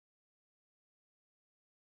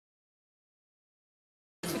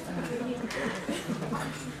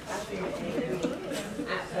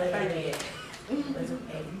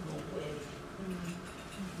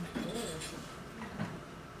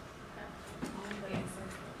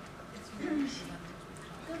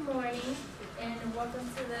morning, and welcome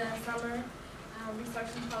to the Summer Research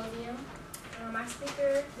Symposium. My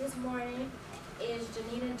speaker this morning is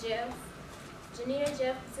Janina Jeff. Janina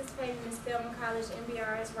Jeff participated in the Spelman College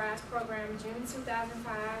MBRS-RISE program June 2005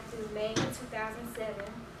 through May 2007.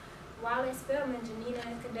 While at Spelman, Janina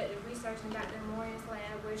conducted research in Dr. Moran's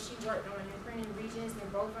lab where she worked on imprinted regions in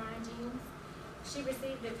bovine genes. She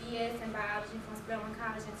received a BS in biology from Spelman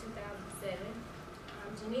College in 2007.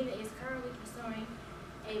 Janina is currently pursuing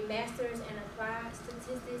a master's in applied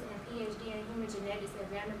statistics and PhD in human genetics at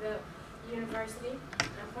Vanderbilt University.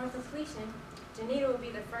 Upon completion, Janina will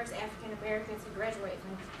be the first African American to graduate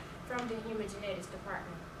from the human genetics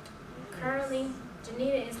department. Currently,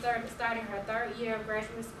 Janina is starting her third year of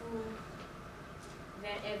graduate school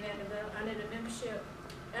at Vanderbilt under the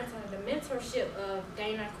mentorship of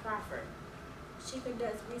Dana Crawford. She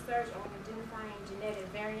conducts research on identifying genetic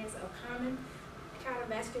variants of common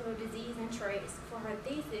cardiovascular disease and traits. For her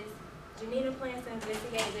thesis, Janina plans to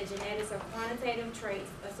investigate the genetics of quantitative traits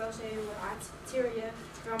associated with arterial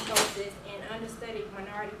thrombosis in understudied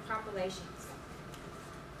minority populations.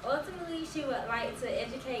 Ultimately, she would like to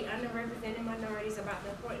educate underrepresented minorities about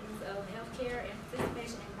the importance of healthcare and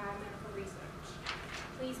participation in biomedical research.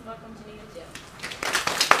 Please welcome Janina Jeff.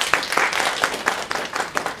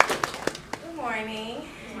 Good morning.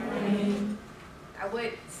 Good morning. I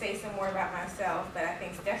would say some more about myself, but I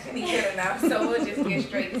think Stephanie did enough, so we'll just get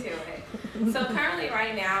straight to it. So currently,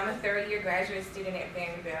 right now, I'm a third-year graduate student at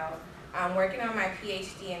Vanderbilt. I'm working on my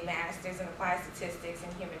PhD and master's in applied statistics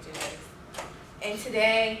and human genetics. And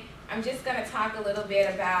today, I'm just going to talk a little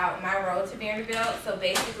bit about my road to Vanderbilt, so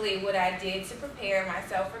basically what I did to prepare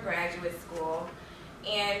myself for graduate school,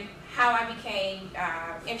 and how I became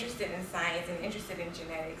interested in science and interested in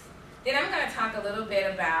genetics. Then I'm going to talk a little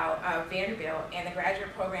bit about Vanderbilt and the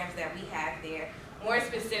graduate programs that we have there, more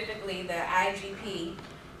specifically the IGP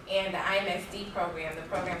and the IMSD program, the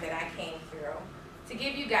program that I came through. To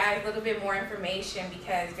give you guys a little bit more information,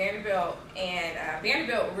 because Vanderbilt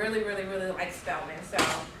really likes Spelman. So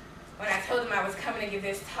when I told them I was coming to give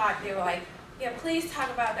this talk, they were like, yeah, please talk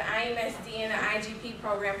about the IMSD and the IGP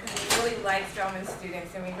program because we really like Spelman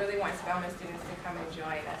students and we really want Spelman students to come and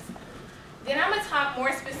join us. Then I'm going to talk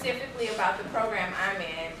more specifically about the program I'm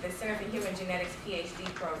in, the Center for Human Genetics PhD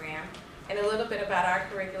program, and a little bit about our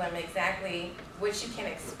curriculum, exactly what you can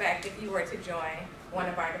expect if you were to join one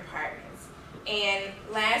of our departments. And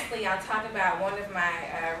lastly, I'll talk about one of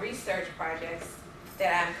my research projects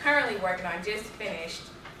that I'm currently working on, just finished.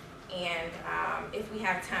 And if we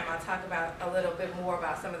have time, I'll talk about a little bit more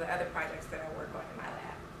about some of the other projects that I work on in my lab.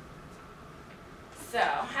 So,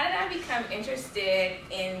 how did I become interested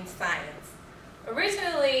in science?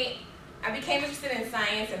 Originally, I became interested in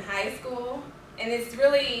science in high school, and it's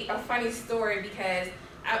really a funny story because,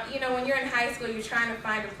 you know, when you're in high school, you're trying to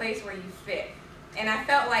find a place where you fit. And I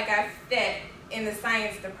felt like I fit in the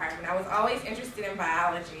science department. I was always interested in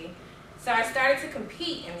biology, so I started to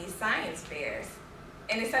compete in these science fairs.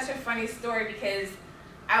 And it's such a funny story because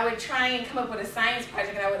I would try and come up with a science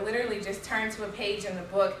project, and I would literally just turn to a page in the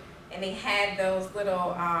book, and they had those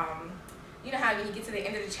little, you know how when you get to the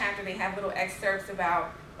end of the chapter, they have little excerpts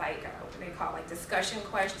about, like, what they call, like, discussion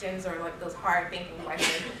questions or, like, those hard thinking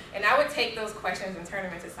questions. And I would take those questions and turn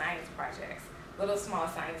them into science projects, little small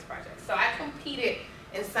science projects. So I competed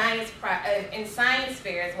in science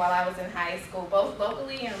fairs while I was in high school, both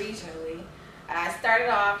locally and regionally. I started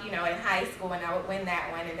off, you know, in high school, and I would win that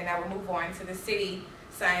one, and then I would move on to the city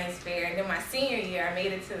science fair. And then my senior year, I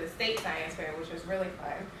made it to the state science fair, which was really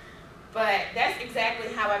fun. But that's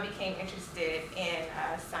exactly how I became interested in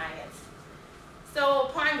science. So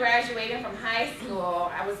upon graduating from high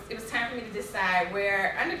school, it was time for me to decide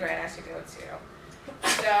where undergrad I should go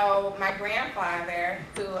to. So my grandfather,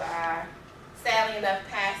 who sadly enough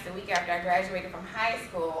passed the week after I graduated from high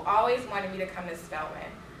school, always wanted me to come to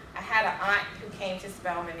Spelman. I had an aunt who came to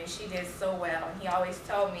Spelman, and she did so well. And he always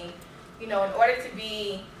told me, you know, in order to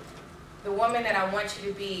be the woman that I want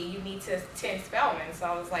you to be, you need to attend Spelman. So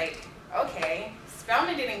I was like, okay.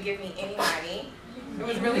 Spelman didn't give me any money. It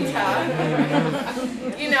was really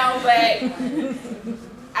tough, you know, but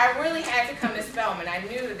I really had to come to Spelman. I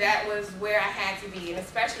knew that was where I had to be, and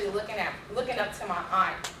especially looking up to my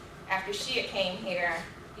aunt after she had came here.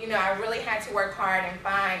 You know, I really had to work hard and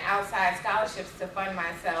find outside scholarships to fund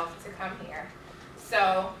myself to come here.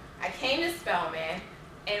 So I came to Spelman,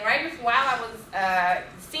 and right before, while I was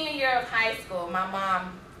senior year of high school, my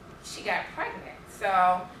mom, she got pregnant.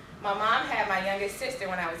 So my mom had my youngest sister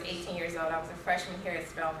when I was 18 years old. I was a freshman here at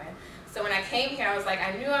Spelman. So when I came here, I was like,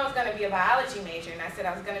 I knew I was going to be a biology major, and I said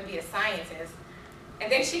I was going to be a scientist.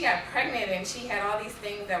 And then she got pregnant and she had all these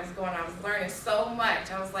things that was going on. I was learning so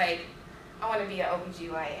much. I was like, I want to be an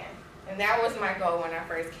OBGYN. And that was my goal when I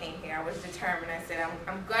first came here. I was determined. I said,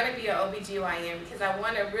 I'm going to be an OBGYN because I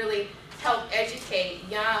want to really help educate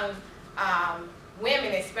young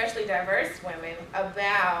women, especially diverse women,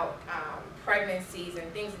 about pregnancies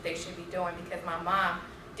and things that they should be doing, because my mom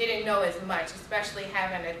didn't know as much, especially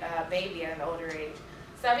having a baby at an older age.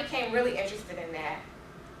 So I became really interested in that.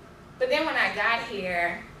 But then when I got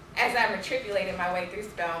here, as I matriculated my way through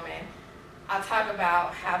Spelman, I'll talk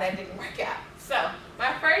about how that didn't work out. So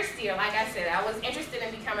my first year, like I said, I was interested in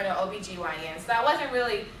becoming an OBGYN. So I wasn't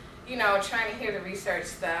really, trying to hear the research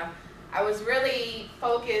stuff. I was really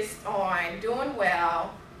focused on doing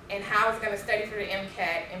well and how I was going to study for the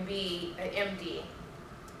MCAT and be an MD.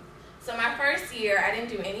 So my first year, I didn't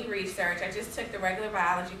do any research. I just took the regular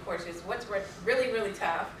biology courses, which were really, really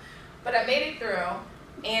tough. But I made it through.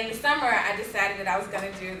 And the summer, I decided that I was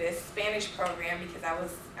going to do this Spanish program because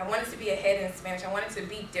I wanted to be ahead in Spanish. I wanted to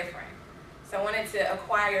be different. So I wanted to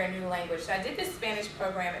acquire a new language. So I did this Spanish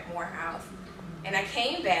program at Morehouse. And I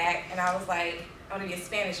came back, and I was like, I want to be a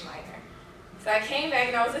Spanish minor. So I came back,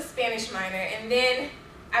 and I was a Spanish minor. And then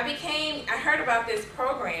I heard about this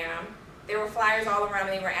program. There were flyers all around,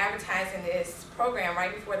 and they were advertising this program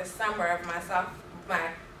right before the summer of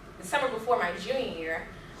the summer before my junior year,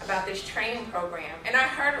 about this training program. And I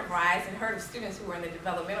heard of RISE and heard of students who were in the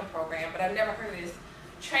developmental program, but I've never heard of this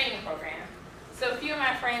training program. So a few of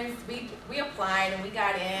my friends, we applied and we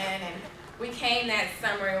got in, and we came that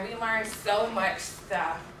summer and we learned so much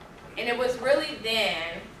stuff. And it was really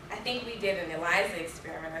then, I think we did an ELISA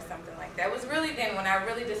experiment or something like that. It was really then when I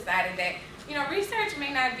really decided that, research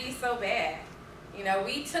may not be so bad.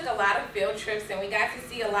 We took a lot of field trips and we got to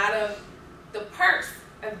see a lot of the perks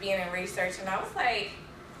of being in research, and I was like,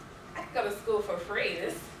 I could go to school for free.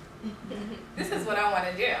 This is what I want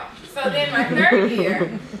to do. So then my third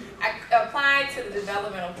year, I applied to the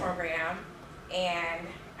developmental program, and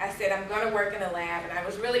I said, I'm going to work in a lab, and I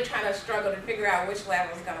was really trying to struggle to figure out which lab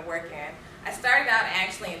I was going to work in. I started out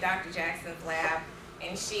actually in Dr. Jackson's lab,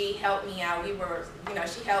 and she helped me out.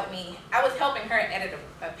 She helped me. I was helping her edit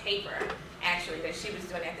a paper, actually, that she was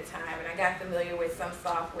doing at the time, and I got familiar with some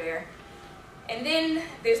software. And then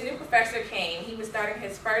this new professor came. He was starting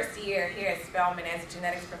his first year here at Spelman as a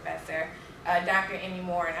genetics professor, Dr.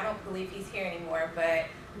 Moore, and I don't believe he's here anymore, but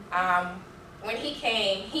when he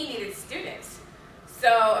came, he needed students.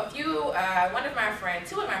 So one of my friends,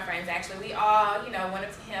 two of my friends actually, we all, went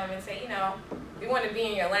up to him and said, we want to be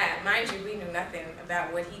in your lab. Mind you, we knew nothing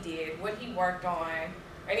about what he did, what he worked on,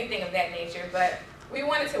 or anything of that nature, but we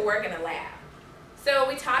wanted to work in a lab. So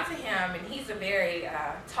we talked to him, and he's a very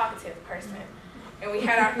talkative person. And we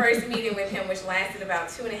had our first meeting with him, which lasted about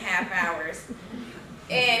 2.5 hours.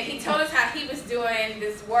 And he told us how he was doing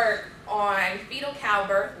this work on fetal cow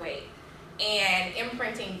birth weight and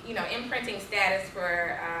imprinting status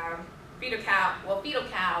for fetal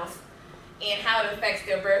cows and how it affects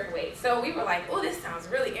their birth weight. So we were like, oh, this sounds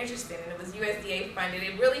really interesting, and it was USDA funded.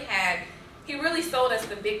 He really sold us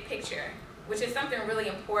the big picture, which is something really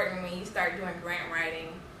important when you start doing grant writing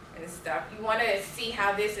and stuff. You want to see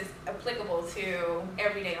how this is applicable to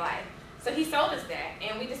everyday life. So he sold us that,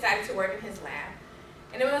 and we decided to work in his lab.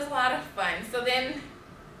 And it was a lot of fun. So then,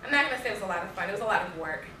 I'm not going to say it was a lot of fun, it was a lot of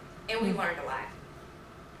work, and we learned a lot.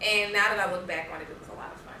 And now that I look back on it, it was a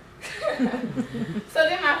lot of fun. So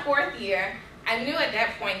then my fourth year, I knew at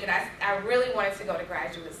that point that I really wanted to go to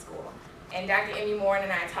graduate school. And Dr. Moore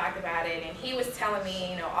and I talked about it, and he was telling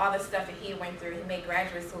me, all the stuff that he went through. He made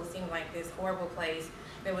graduate school seem like this horrible place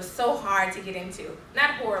that was so hard to get into.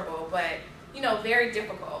 Not horrible, but, very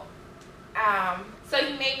difficult. So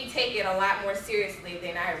he made me take it a lot more seriously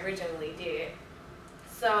than I originally did.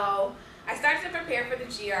 So I started to prepare for the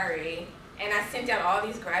GRE, and I sent out all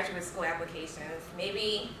these graduate school applications,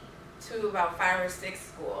 maybe to about 5 or 6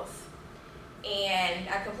 schools. And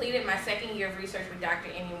I completed my second year of research with Dr.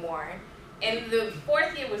 Moore. And the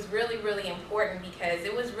fourth year was really, really important because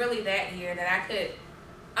it was really that year that I could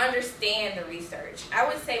understand the research. I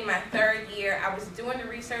would say my third year, I was doing the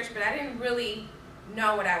research, but I didn't really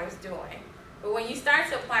know what I was doing. But when you start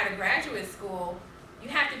to apply to graduate school, you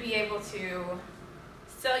have to be able to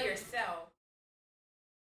sell yourself